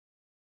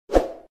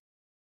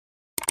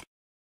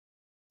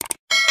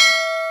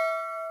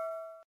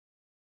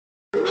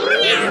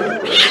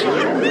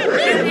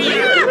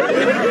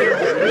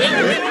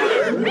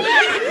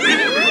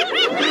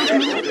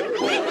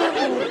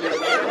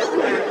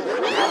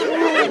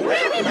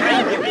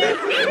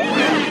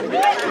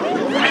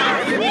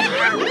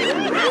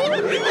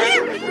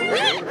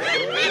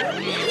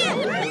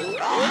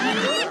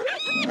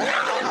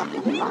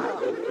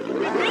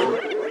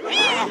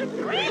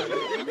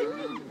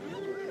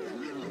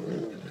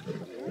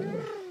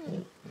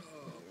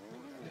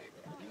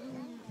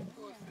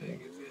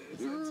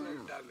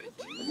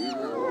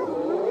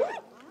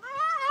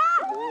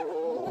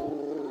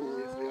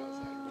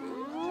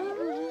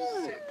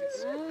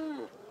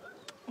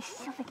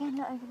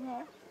over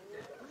there.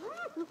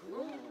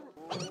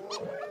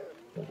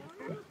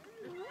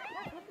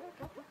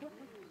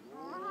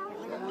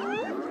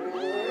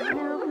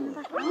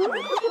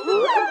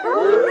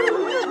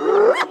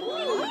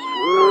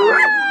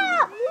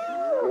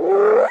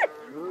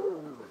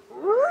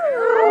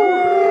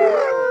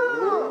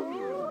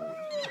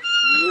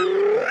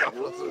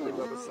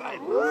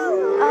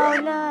 Oh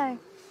no,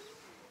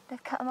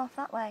 they've cut them off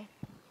that way.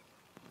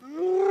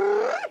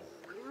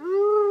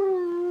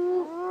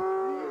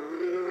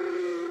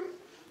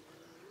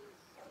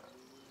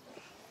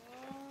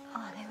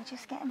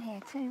 Just getting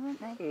here too, weren't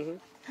they? Mm-hmm.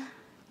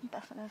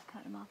 Buffaloes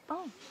cut them off.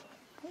 Oh,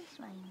 police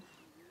lanes.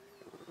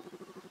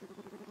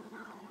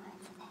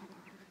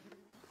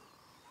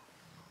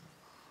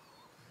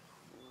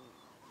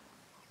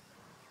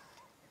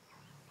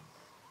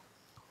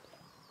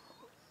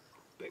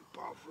 Big,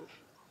 powerful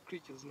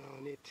creatures now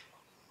in it.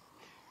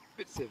 A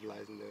bit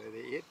civilized in the way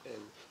they eat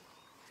and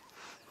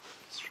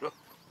strong.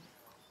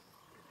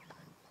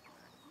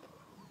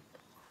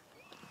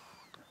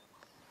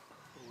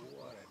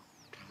 What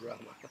a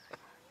drama.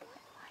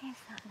 Why is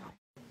that noise?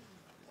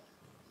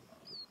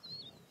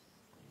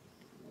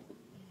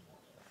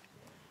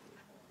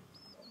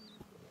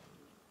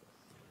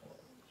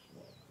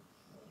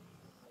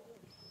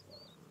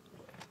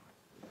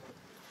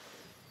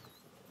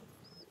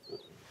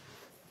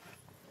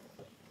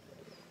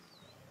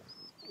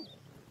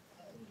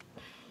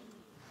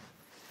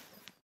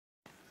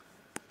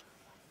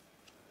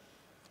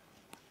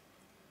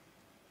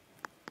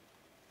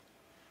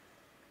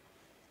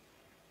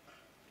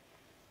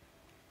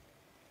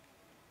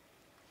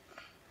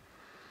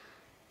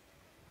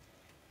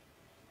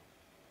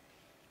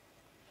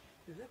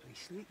 They're lovely,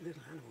 sleek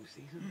little animals,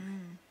 these, aren't they?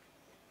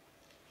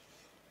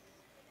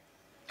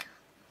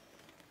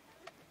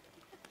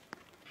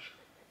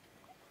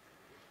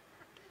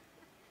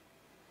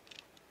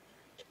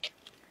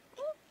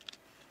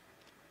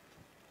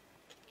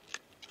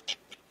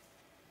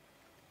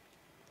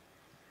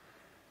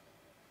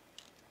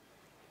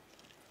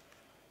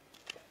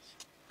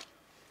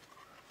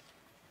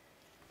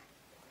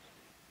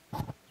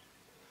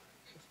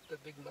 The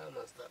big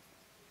mama's that.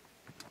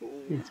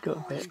 He's got a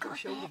bit. He's got a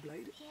shoulder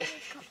blade. Yeah,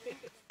 he's got it.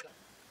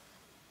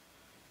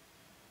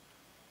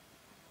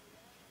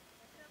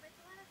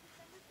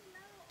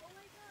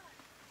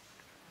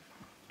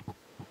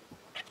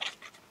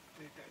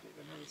 They don't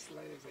even have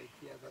sliders. They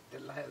hear that the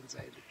lions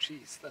are in the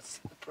trees. That's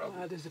the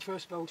problem. There's the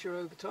first vulture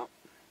over top.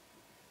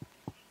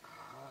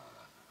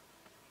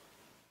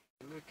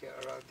 Look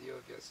around the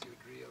obvious,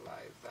 you'd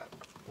realize that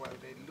while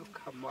they look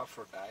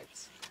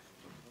hermaphrodites,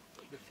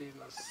 the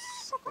females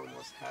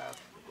almost have,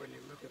 when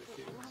you look at the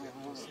females, they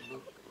almost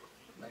look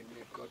like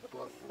they've got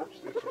both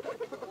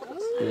reproductive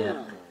organs.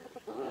 Yeah.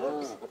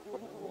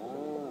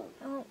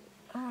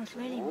 Oh, it's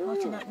really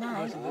hotting up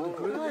now. Oh,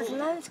 there's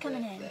loads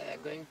coming in. They're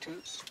going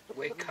to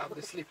wake up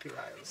the sleepy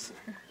lions.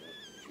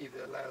 If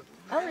they're allowed.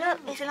 Oh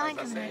look, there's a lion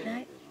coming out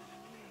now.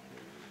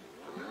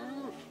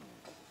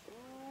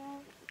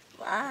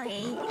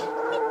 Right.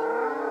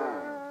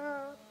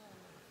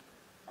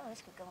 Oh,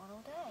 this could go on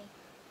all day.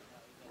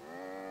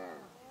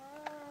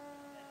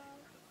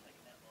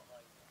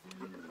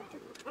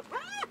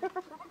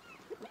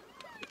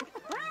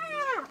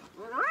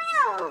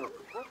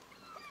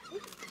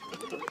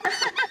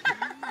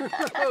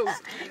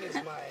 He is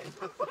mine.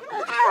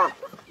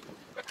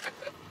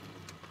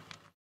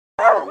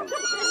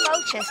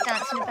 Vultures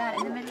dancing about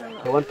in the middle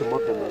of I want to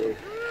mock them away.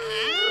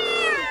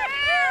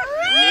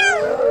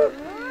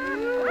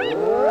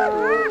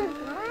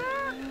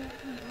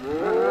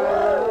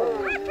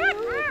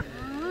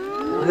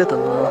 Look at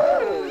them all.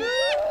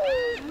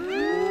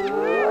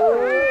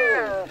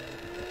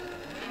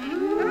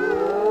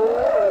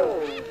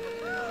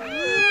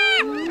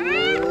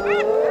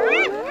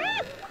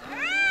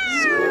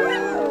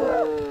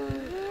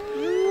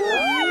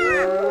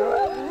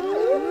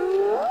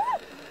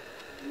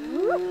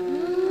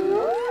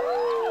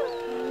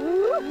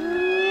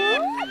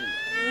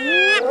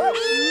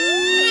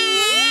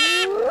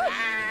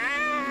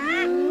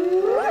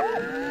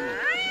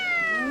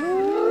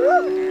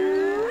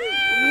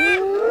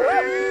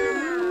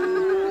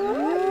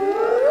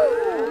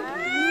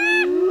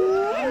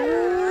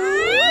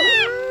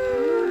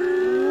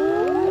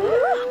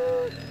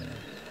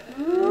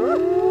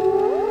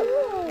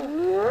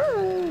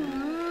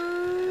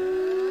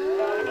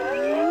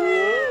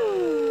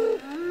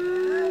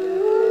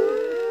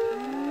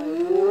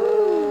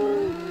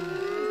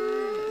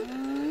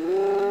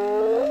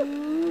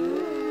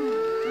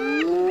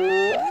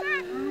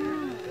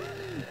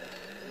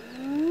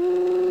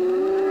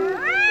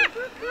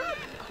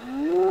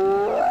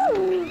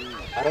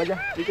 aja,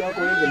 dito ako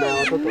yung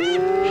ginawa to.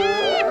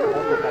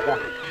 Ako kaka.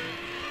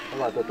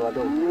 Tawa to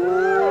to.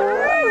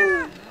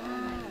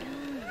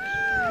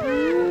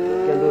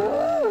 Yan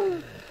doon.